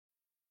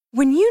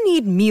When you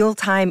need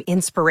mealtime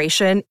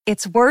inspiration,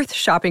 it's worth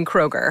shopping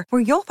Kroger,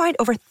 where you'll find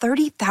over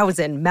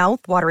 30,000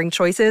 mouth-watering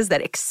choices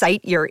that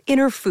excite your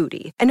inner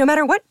foodie. And no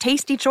matter what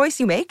tasty choice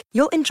you make,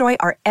 you'll enjoy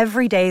our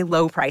everyday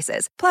low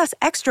prices, plus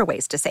extra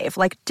ways to save,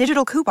 like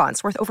digital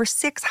coupons worth over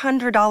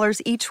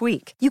 $600 each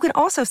week. You can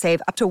also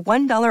save up to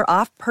 $1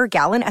 off per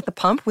gallon at the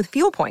pump with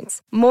fuel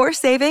points. More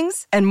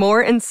savings and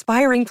more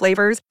inspiring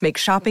flavors make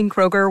shopping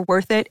Kroger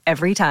worth it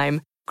every time.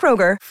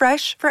 Kroger,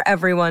 fresh for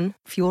everyone.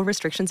 Fuel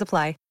restrictions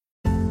apply.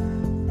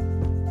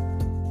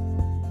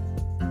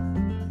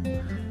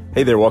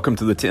 Hey there, welcome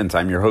to The Tint.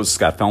 I'm your host,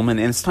 Scott Fellman, and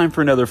it's time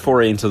for another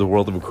foray into the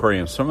world of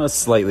aquariums from a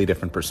slightly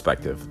different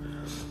perspective.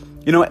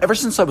 You know, ever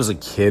since I was a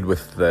kid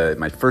with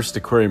my first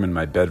aquarium in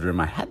my bedroom,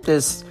 I had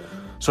this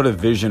sort of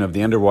vision of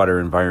the underwater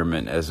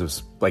environment as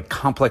this like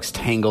complex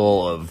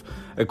tangle of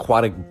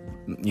aquatic,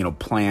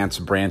 plants,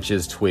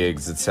 branches,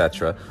 twigs,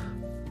 etc.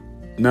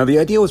 Now, the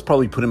idea was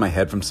probably put in my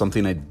head from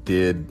something I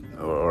did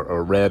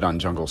or read on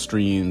Jungle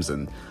Streams,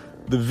 and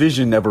the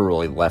vision never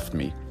really left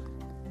me.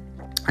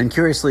 And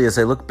curiously, as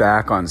I look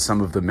back on some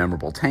of the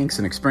memorable tanks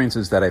and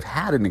experiences that I've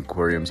had in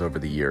aquariums over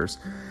the years,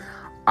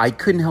 I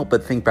couldn't help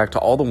but think back to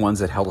all the ones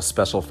that held a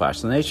special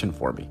fascination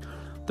for me.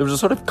 There was a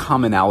sort of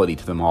commonality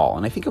to them all,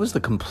 and I think it was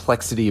the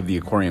complexity of the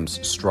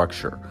aquarium's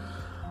structure.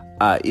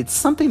 It's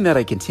something that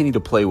I continue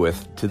to play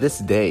with to this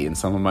day in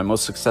some of my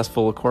most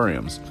successful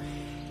aquariums.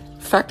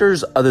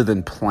 Factors other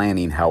than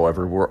planning,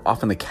 however, were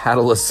often the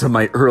catalysts of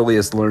my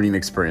earliest learning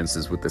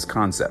experiences with this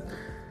concept.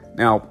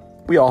 Now,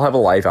 we all have a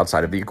life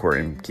outside of the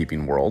aquarium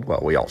keeping world. Well,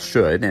 we all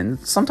should, and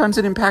sometimes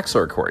it impacts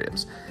our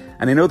aquariums.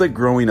 And I know that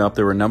growing up,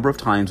 there were a number of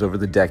times over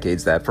the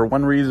decades that for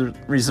one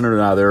reason or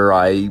another,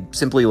 I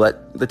simply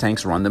let the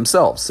tanks run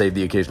themselves, save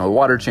the occasional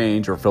water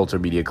change or filter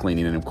media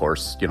cleaning, and of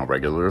course,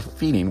 regular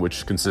feeding,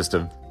 which consists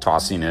of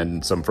tossing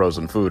in some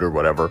frozen food or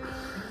whatever.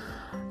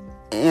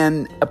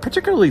 And a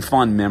particularly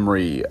fond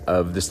memory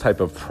of this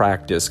type of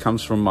practice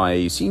comes from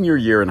my senior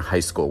year in high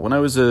school, when I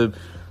was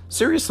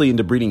seriously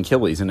into breeding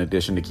killies, in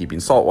addition to keeping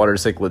saltwater,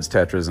 cichlids,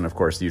 tetras, and of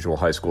course the usual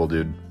high school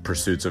dude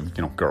pursuits of,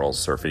 girls,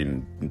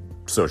 surfing,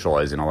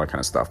 socializing, all that kind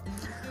of stuff.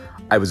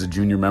 I was a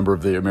junior member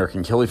of the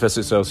American Killifish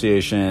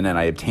Association, and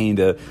I obtained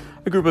a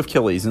group of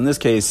killies, in this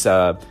case,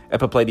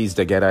 Epipletes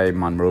daguerreae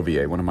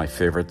monroviae, one of my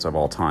favorites of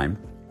all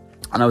time,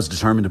 and I was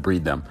determined to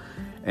breed them.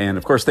 And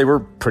of course, they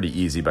were pretty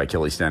easy by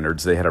killie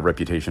standards. They had a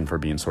reputation for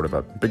being sort of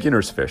a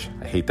beginner's fish.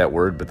 I hate that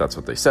word, but that's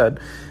what they said.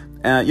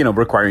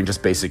 Requiring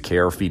just basic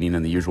care, feeding,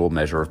 and the usual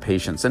measure of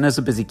patience. And as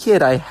a busy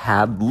kid, I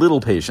had little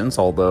patience,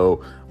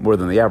 although more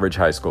than the average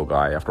high school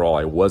guy. After all,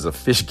 I was a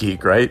fish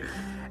geek, right?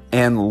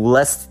 And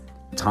less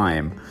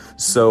time.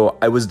 So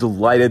I was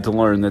delighted to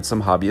learn that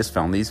some hobbyists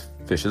found these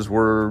fishes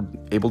were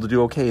able to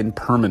do okay in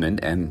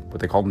permanent and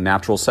what they call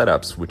natural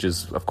setups, which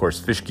is, of course,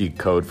 fish geek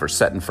code for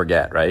set and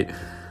forget, right?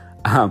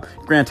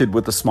 Granted,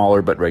 with the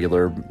smaller but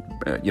regular,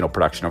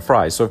 production of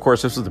fries. So, of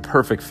course, this was the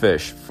perfect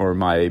fish for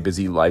my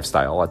busy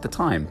lifestyle at the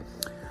time.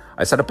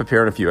 I set up a pair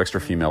and a few extra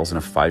females in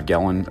a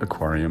 5-gallon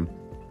aquarium,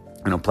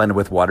 planted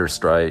with water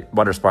sprite,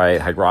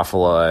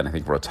 hygrophila, and I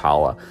think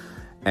rotala.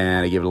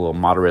 And I gave it a little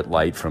moderate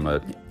light from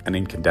an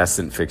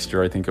incandescent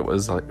fixture, I think it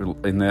was,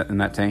 in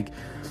that tank.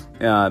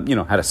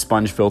 Had a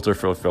sponge filter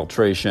for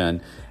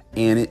filtration.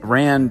 And it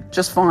ran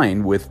just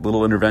fine with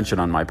little intervention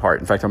on my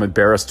part. In fact, I'm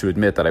embarrassed to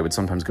admit that I would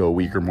sometimes go a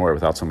week or more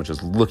without so much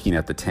as looking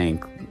at the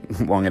tank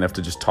long enough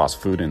to just toss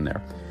food in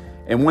there.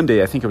 And one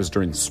day, I think it was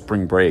during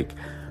spring break,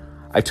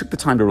 I took the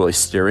time to really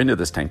stare into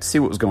this tank to see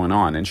what was going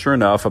on. And sure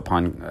enough,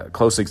 upon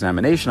close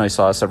examination, I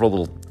saw several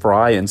little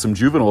fry and some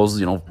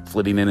juveniles,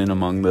 flitting in and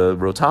among the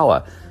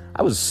rotala.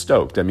 I was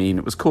stoked. I mean,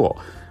 it was cool.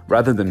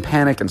 Rather than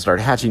panic and start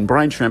hatching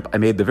brine shrimp, I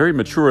made the very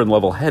mature and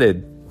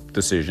level-headed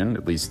decision,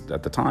 at least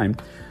at the time,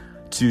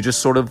 to just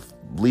sort of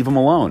leave them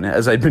alone,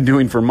 as I'd been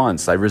doing for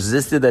months. I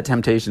resisted that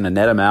temptation to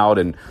net them out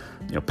and,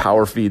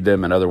 power feed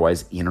them and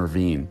otherwise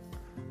intervene.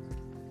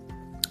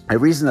 I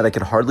reasoned that I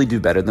could hardly do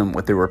better than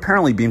what they were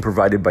apparently being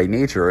provided by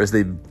nature, as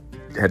they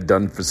had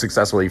done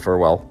successfully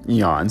for,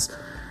 eons.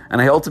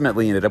 And I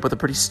ultimately ended up with a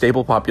pretty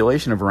stable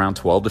population of around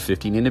 12 to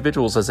 15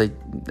 individuals as in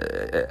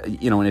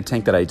a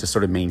tank that I just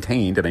sort of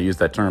maintained, and I use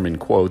that term in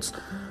quotes,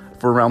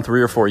 for around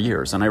 3 or 4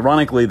 years. And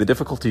ironically, the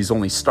difficulties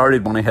only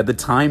started when I had the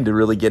time to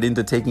really get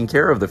into taking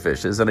care of the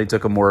fishes, and I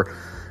took a more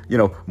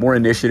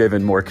initiative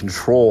and more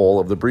control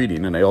of the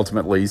breeding, and I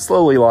ultimately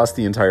slowly lost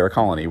the entire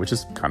colony, which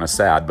is kind of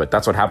sad, but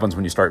that's what happens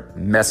when you start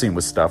messing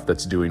with stuff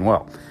that's doing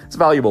well. It's a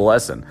valuable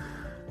lesson.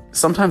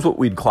 Sometimes what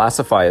we'd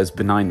classify as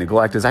benign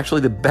neglect is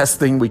actually the best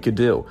thing we could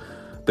do,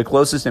 the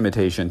closest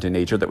imitation to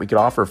nature that we could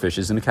offer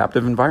fishes in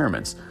captive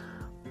environments.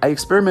 I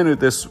experimented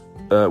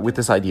with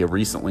this idea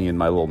recently in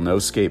my little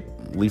no-scape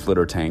leaf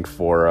litter tank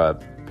for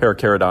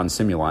Parachaerodon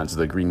simulans,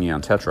 the green neon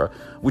tetra,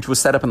 which was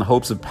set up in the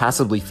hopes of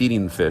passively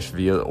feeding the fish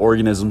via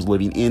organisms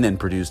living in and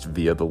produced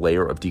via the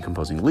layer of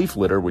decomposing leaf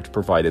litter, which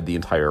provided the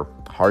entire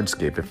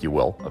hardscape, if you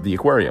will, of the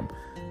aquarium.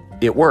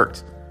 It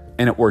worked,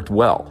 and it worked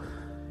well.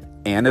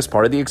 And as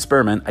part of the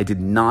experiment, I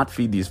did not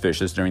feed these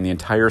fishes during the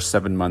entire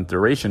 7-month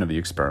duration of the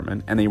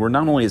experiment, and they were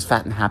not only as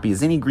fat and happy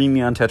as any green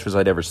neon tetras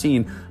I'd ever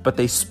seen, but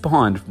they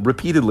spawned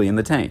repeatedly in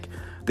the tank.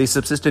 They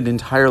subsisted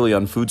entirely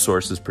on food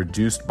sources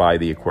produced by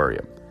the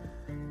aquarium.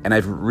 And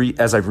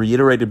as I've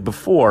reiterated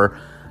before,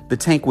 the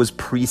tank was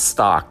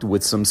pre-stocked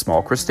with some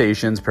small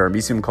crustaceans,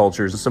 paramecium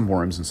cultures, and some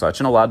worms and such,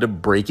 and allowed to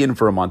break in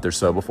for a month or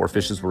so before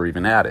fishes were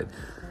even added.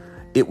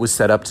 It was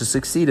set up to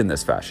succeed in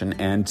this fashion,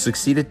 and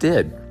succeed it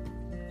did.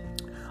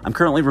 I'm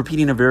currently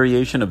repeating a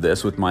variation of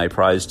this with my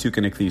prize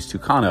Tucanichthys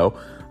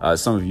tucano.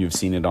 Some of you have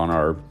seen it on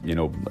our,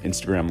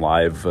 Instagram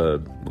live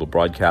little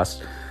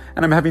broadcast,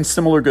 and I'm having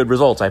similar good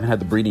results. I haven't had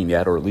the breeding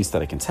yet, or at least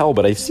that I can tell,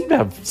 but I seem to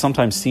have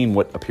sometimes seen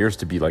what appears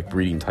to be like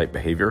breeding type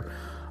behavior,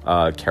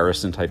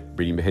 Characin type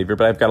breeding behavior,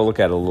 but I've got to look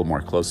at it a little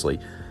more closely.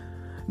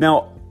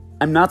 Now,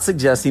 I'm not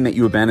suggesting that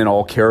you abandon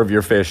all care of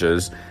your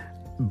fishes,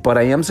 but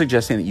I am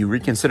suggesting that you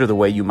reconsider the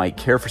way you might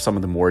care for some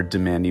of the more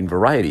demanding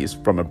varieties,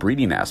 from a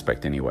breeding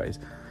aspect anyways.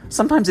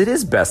 Sometimes it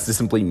is best to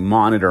simply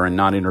monitor and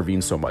not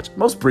intervene so much.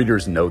 Most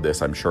breeders know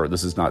this, I'm sure.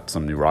 This is not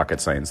some new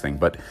rocket science thing,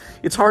 but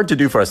it's hard to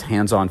do for us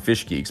hands-on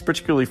fish geeks,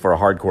 particularly for a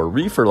hardcore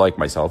reefer like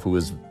myself, who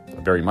is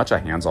very much a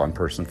hands-on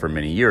person for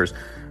many years,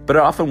 but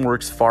it often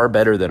works far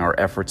better than our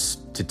efforts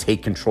to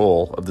take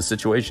control of the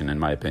situation, in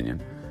my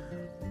opinion.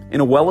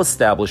 In a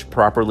well-established,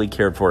 properly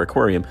cared-for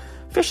aquarium,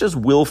 fishes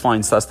will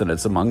find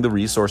sustenance among the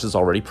resources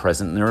already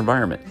present in their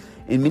environment.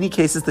 In many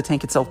cases, the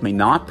tank itself may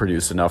not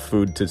produce enough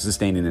food to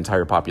sustain an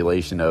entire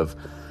population of,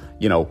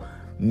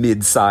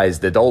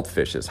 mid-sized adult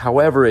fishes.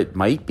 However, it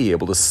might be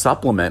able to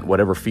supplement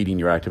whatever feeding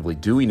you're actively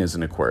doing as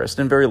an aquarist,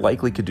 and very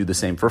likely could do the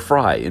same for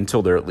fry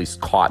until they're at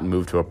least caught and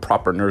moved to a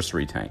proper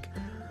nursery tank.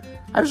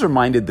 I was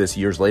reminded this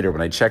years later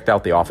when I checked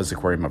out the office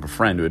aquarium of a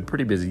friend who had a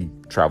pretty busy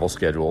travel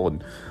schedule,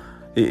 and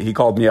he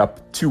called me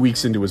up 2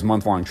 weeks into his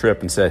month-long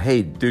trip and said,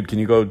 "Hey, dude, can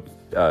you go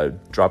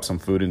drop some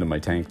food into my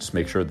tank, just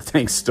make sure the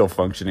tank's still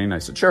functioning?" I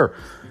said, "Sure."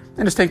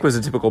 And his tank was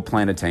a typical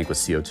planted tank with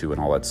CO2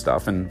 and all that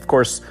stuff. And of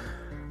course,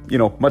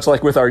 much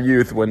like with our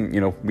youth,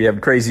 when, we have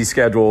crazy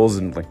schedules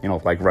and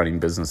like running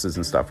businesses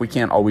and stuff, we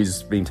can't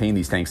always maintain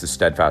these tanks as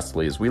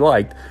steadfastly as we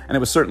liked. And it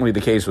was certainly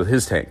the case with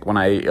his tank. When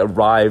I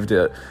arrived,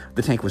 the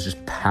tank was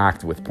just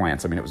packed with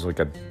plants. I mean, it was like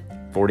a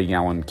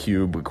 40-gallon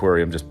cube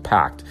aquarium just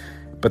packed.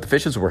 But the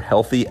fishes were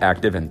healthy,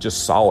 active, and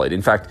just solid.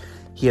 In fact,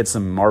 he had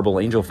some marble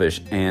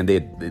angelfish, and they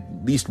had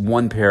at least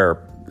one pair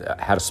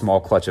had a small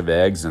clutch of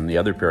eggs, and the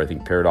other pair, I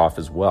think, paired off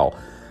as well.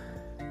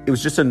 It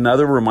was just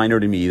another reminder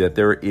to me that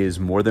there is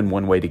more than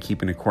one way to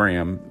keep an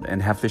aquarium and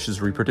have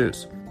fishes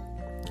reproduce.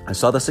 I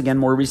saw this again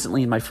more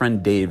recently in my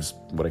friend Dave's,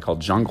 what I call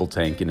jungle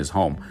tank in his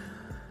home.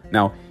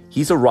 Now,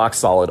 he's a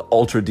rock-solid,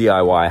 ultra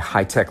DIY,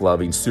 high-tech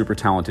loving, super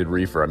talented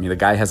reefer. I mean, the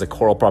guy has a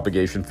coral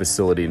propagation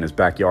facility in his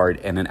backyard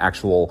and an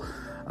actual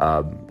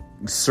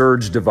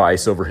surge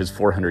device over his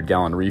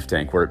 400-gallon reef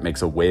tank where it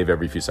makes a wave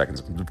every few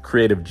seconds.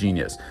 Creative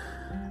genius.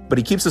 But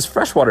he keeps his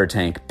freshwater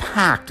tank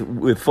packed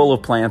full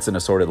of plants and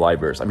assorted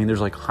livers. I mean, there's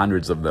like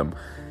hundreds of them.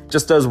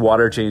 Just does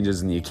water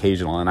changes and the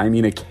occasional, and I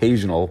mean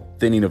occasional,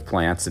 thinning of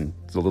plants and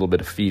a little bit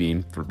of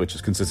feeding,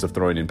 which consists of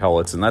throwing in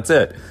pellets, and that's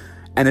it.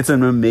 And it's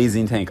an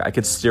amazing tank. I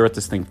could stare at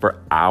this thing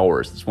for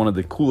hours. It's one of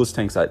the coolest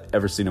tanks I've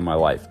ever seen in my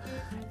life.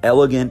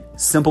 Elegant,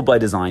 simple by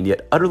design,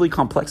 yet utterly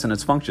complex in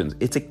its functions.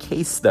 It's a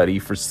case study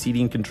for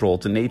ceding control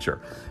to nature.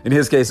 In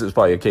his case, it was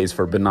probably a case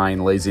for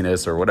benign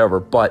laziness or whatever,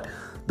 but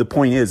the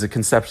point is that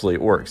conceptually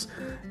it works.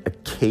 A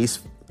case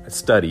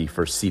study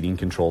for ceding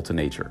control to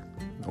nature.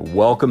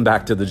 Welcome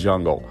back to the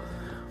jungle.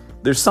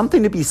 There's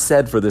something to be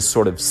said for this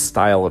sort of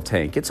style of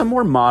tank. It's a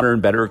more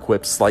modern, better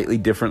equipped, slightly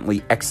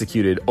differently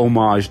executed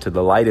homage to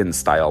the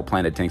Leiden-style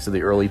planted tanks of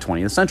the early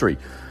 20th century.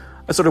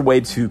 A sort of way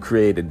to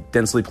create a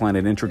densely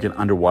planted, intricate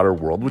underwater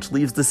world which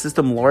leaves the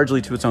system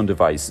largely to its own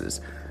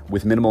devices,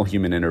 with minimal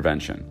human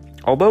intervention.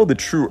 Although the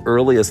true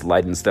earliest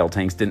Leiden-style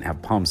tanks didn't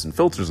have pumps and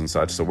filters and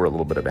such, so we're a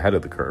little bit ahead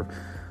of the curve,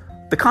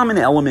 the common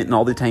element in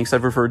all the tanks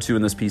I've referred to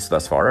in this piece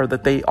thus far are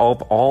that they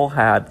all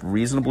had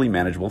reasonably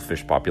manageable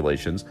fish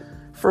populations,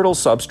 fertile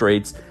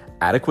substrates,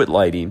 adequate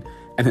lighting,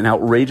 and an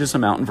outrageous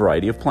amount and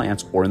variety of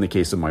plants, or in the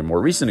case of my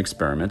more recent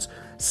experiments,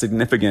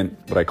 significant,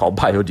 what I call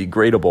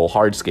biodegradable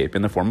hardscape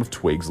in the form of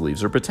twigs,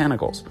 leaves, or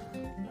botanicals.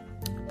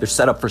 They're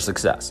set up for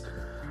success.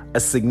 A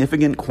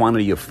significant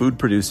quantity of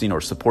food-producing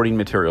or supporting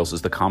materials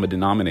is the common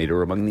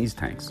denominator among these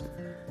tanks.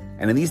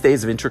 And in these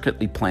days of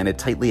intricately planted,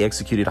 tightly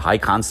executed,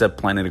 high-concept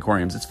planted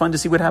aquariums, it's fun to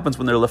see what happens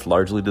when they're left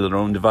largely to their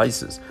own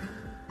devices.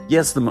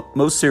 Yes, the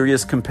most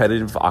serious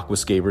competitive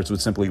aquascapers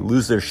would simply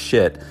lose their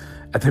shit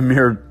at the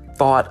mere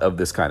thought of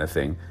this kind of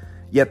thing.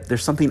 Yet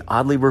there's something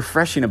oddly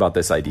refreshing about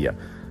this idea.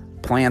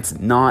 Plants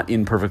not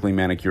in perfectly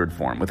manicured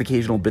form, with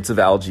occasional bits of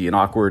algae and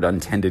awkward,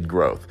 untended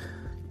growth.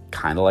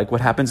 Kind of like what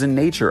happens in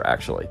nature,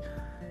 actually.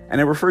 And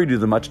I refer you to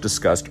the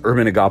much-discussed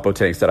urban agapo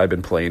tanks that I've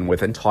been playing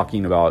with and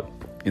talking about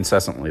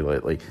incessantly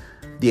lately.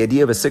 The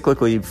idea of a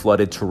cyclically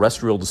flooded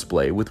terrestrial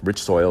display with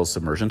rich soils,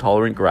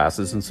 submersion-tolerant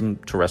grasses, and some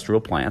terrestrial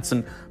plants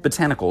and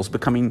botanicals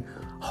becoming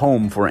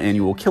home for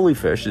annual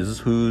killifish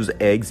whose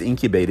eggs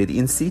incubated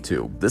in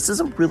situ. This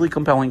is a really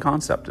compelling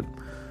concept.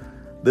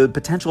 The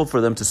potential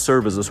for them to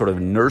serve as a sort of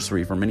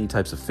nursery for many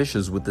types of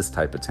fishes with this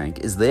type of tank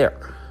is there.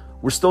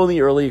 We're still in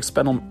the early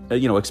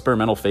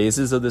experimental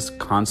phases of this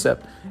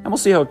concept, and we'll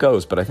see how it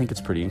goes, but I think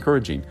it's pretty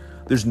encouraging.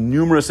 There's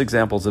numerous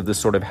examples of this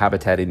sort of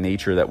habitat in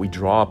nature that we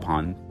draw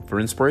upon for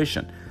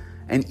inspiration,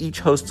 and each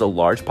hosts a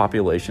large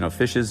population of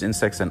fishes,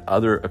 insects, and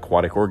other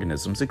aquatic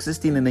organisms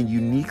existing in a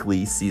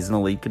uniquely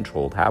seasonally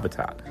controlled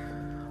habitat.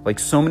 Like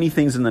so many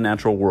things in the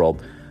natural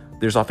world,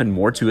 there's often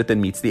more to it than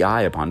meets the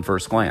eye upon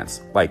first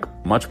glance, like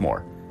much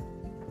more.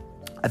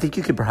 I think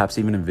you could perhaps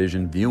even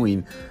envision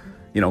viewing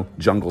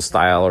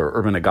jungle-style or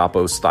urban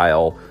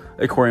agapo-style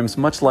aquariums,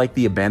 much like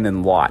the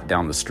abandoned lot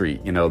down the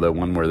street, the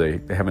one where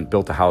they haven't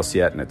built a house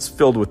yet, and it's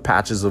filled with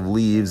patches of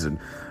leaves and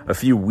a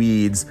few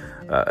weeds,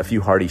 a few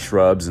hardy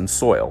shrubs, and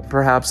soil.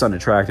 Perhaps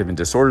unattractive and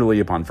disorderly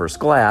upon first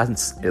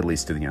glance, at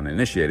least to the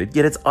uninitiated,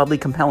 yet it's oddly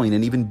compelling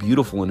and even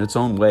beautiful in its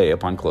own way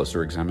upon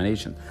closer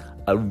examination.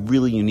 A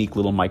really unique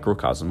little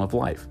microcosm of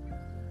life.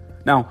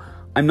 Now,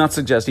 I'm not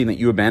suggesting that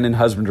you abandon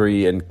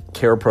husbandry and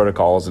care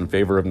protocols in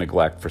favor of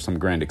neglect for some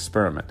grand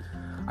experiment.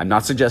 I'm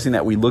not suggesting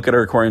that we look at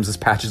our aquariums as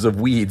patches of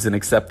weeds and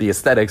accept the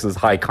aesthetics as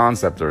high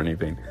concept or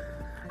anything.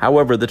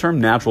 However, the term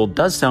natural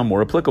does sound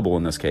more applicable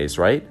in this case,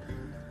 right?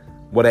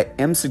 What I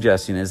am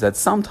suggesting is that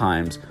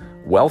sometimes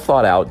well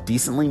thought out,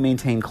 decently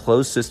maintained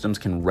closed systems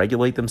can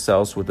regulate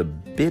themselves with a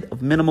bit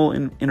of minimal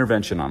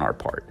intervention on our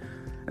part.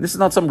 And this is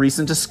not some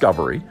recent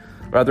discovery.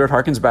 Rather, it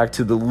harkens back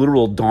to the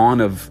literal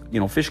dawn of,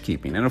 fish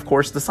keeping. And of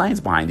course, the science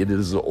behind it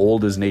is as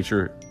old as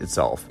nature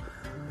itself.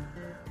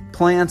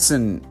 Plants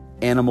and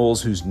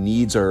animals whose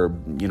needs are,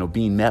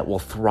 being met will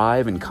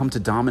thrive and come to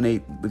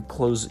dominate the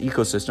closed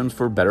ecosystems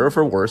for better or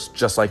for worse,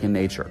 just like in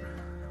nature.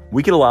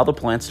 We could allow the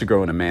plants to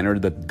grow in a manner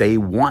that they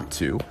want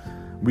to.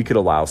 We could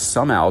allow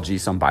some algae,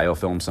 some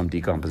biofilm, some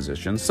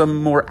decomposition,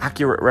 some more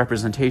accurate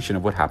representation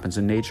of what happens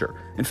in nature.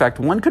 In fact,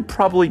 one could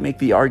probably make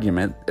the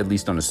argument, at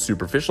least on a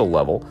superficial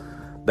level,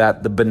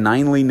 that the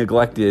benignly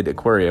neglected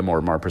aquarium,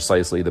 or more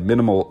precisely, the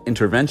minimal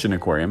intervention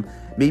aquarium,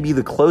 may be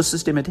the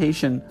closest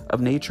imitation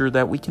of nature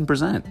that we can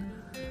present.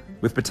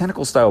 With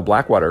botanical-style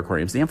blackwater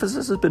aquariums, the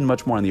emphasis has been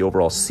much more on the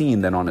overall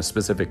scene than on a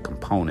specific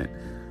component.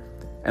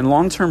 And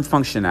long-term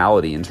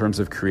functionality in terms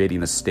of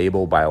creating a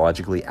stable,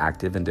 biologically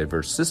active, and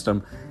diverse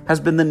system has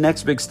been the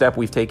next big step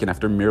we've taken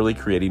after merely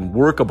creating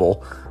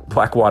workable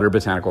blackwater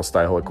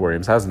botanical-style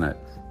aquariums, hasn't it?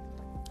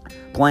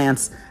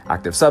 Plants,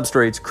 active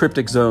substrates,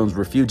 cryptic zones,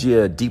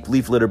 refugia, deep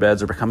leaf litter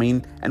beds are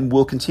becoming, and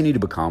will continue to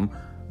become,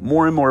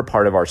 more and more a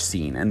part of our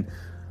scene, and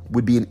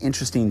would be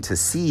interesting to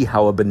see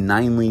how a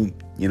benignly,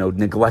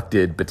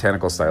 neglected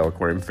botanical-style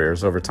aquarium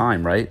fares over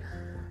time, right?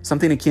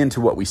 Something akin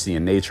to what we see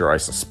in nature, I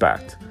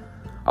suspect.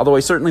 Although I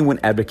certainly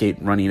wouldn't advocate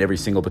running every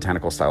single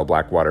botanical-style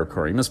blackwater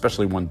aquarium,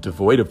 especially one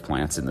devoid of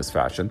plants in this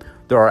fashion,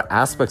 there are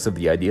aspects of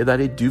the idea that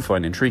I do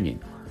find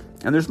intriguing.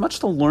 And there's much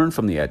to learn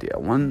from the idea.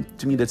 One,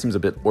 to me, that seems a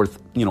bit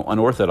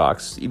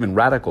unorthodox, even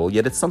radical,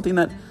 yet it's something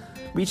that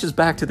reaches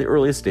back to the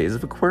earliest days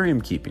of aquarium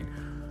keeping.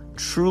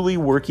 Truly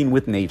working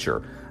with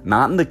nature,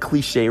 not in the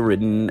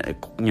cliche-ridden,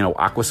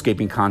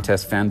 aquascaping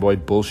contest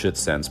fanboy bullshit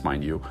sense,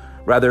 mind you.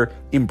 Rather,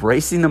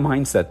 embracing the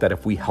mindset that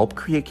if we help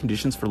create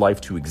conditions for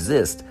life to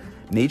exist,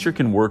 nature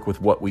can work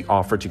with what we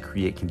offer to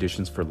create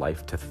conditions for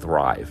life to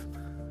thrive.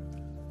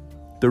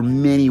 There are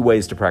many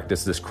ways to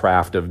practice this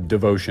craft of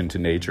devotion to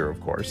nature, of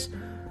course.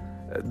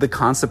 The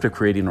concept of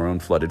creating our own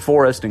flooded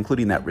forest,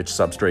 including that rich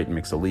substrate and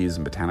mix of leaves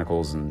and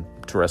botanicals and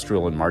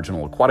terrestrial and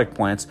marginal aquatic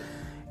plants,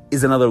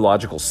 is another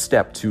logical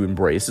step to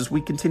embrace as we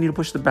continue to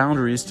push the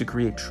boundaries to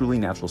create truly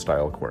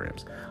natural-style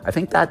aquariums. I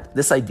think that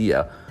this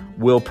idea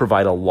will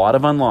provide a lot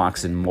of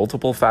unlocks in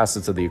multiple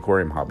facets of the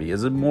aquarium hobby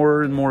as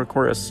more and more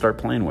aquarists start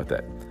playing with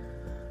it.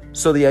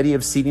 So the idea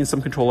of ceding some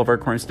control of our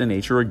aquariums to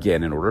nature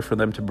again in order for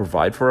them to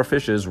provide for our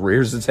fishes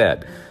rears its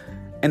head.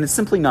 And it's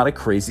simply not a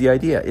crazy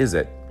idea, is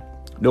it?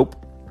 Nope.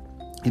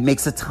 It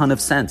makes a ton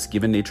of sense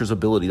given nature's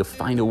ability to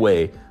find a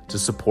way to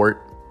support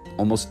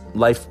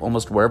life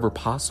almost wherever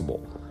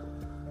possible.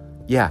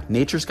 Yeah,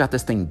 nature's got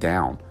this thing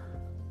down.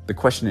 The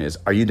question is,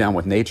 are you down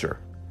with nature?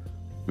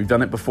 We've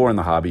done it before in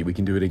the hobby, we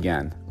can do it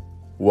again.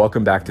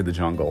 Welcome back to the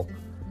jungle.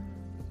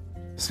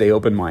 Stay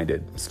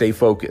open-minded, stay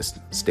focused,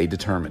 stay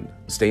determined,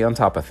 stay on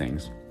top of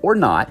things, or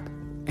not,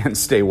 and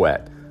stay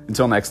wet.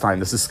 Until next time,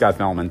 this is Scott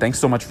Fellman. Thanks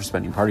so much for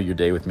spending part of your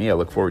day with me. I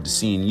look forward to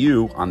seeing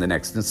you on the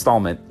next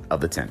installment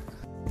of The Tint.